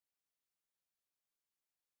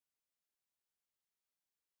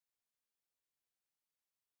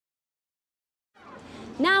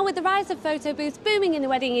Now, with the rise of photo booths booming in the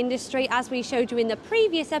wedding industry, as we showed you in the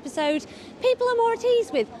previous episode, people are more at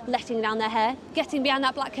ease with letting down their hair, getting behind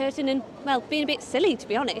that black curtain and, well, being a bit silly, to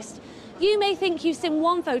be honest. You may think you've seen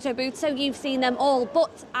one photo booth, so you've seen them all,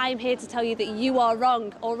 but I'm here to tell you that you are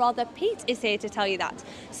wrong, or rather, Pete is here to tell you that.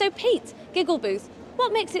 So, Pete, Giggle Booth,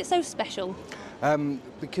 what makes it so special?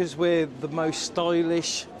 Because we're the most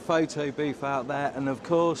stylish photo booth out there, and of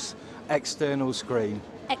course, external screen.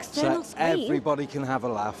 External so screen? Everybody can have a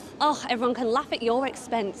laugh. Oh, everyone can laugh at your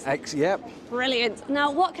expense. Yep. Brilliant. Now,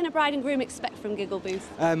 what can a bride and groom expect from Giggle Booth?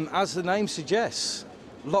 As the name suggests,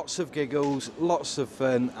 lots of giggles, lots of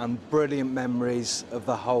fun, and brilliant memories of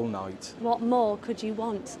the whole night. What more could you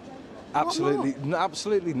want?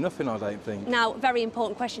 Absolutely nothing, I don't think. Now, very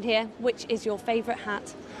important question here. Which is your favourite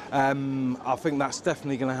hat? I think that's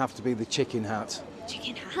definitely going to have to be the chicken hat.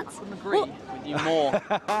 Chicken hat? I couldn't agree with you more,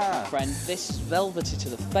 friend. This is velvety to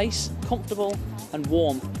the face, comfortable and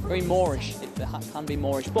warm. Very Moorish, if the hat can be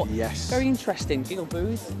Moorish. But yes, very interesting. Giggle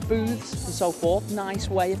booths and so forth. Nice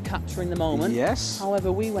way of capturing the moment. Yes.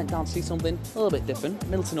 However, we went down to see something a little bit different.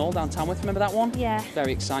 Milton Hall down Tamworth, remember that one? Yeah.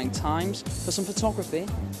 Very exciting times for some photography,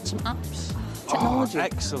 some apps. Technology. Oh,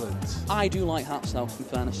 excellent. I do like hats though, in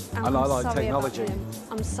fairness. And I like technology.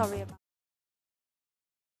 I'm sorry about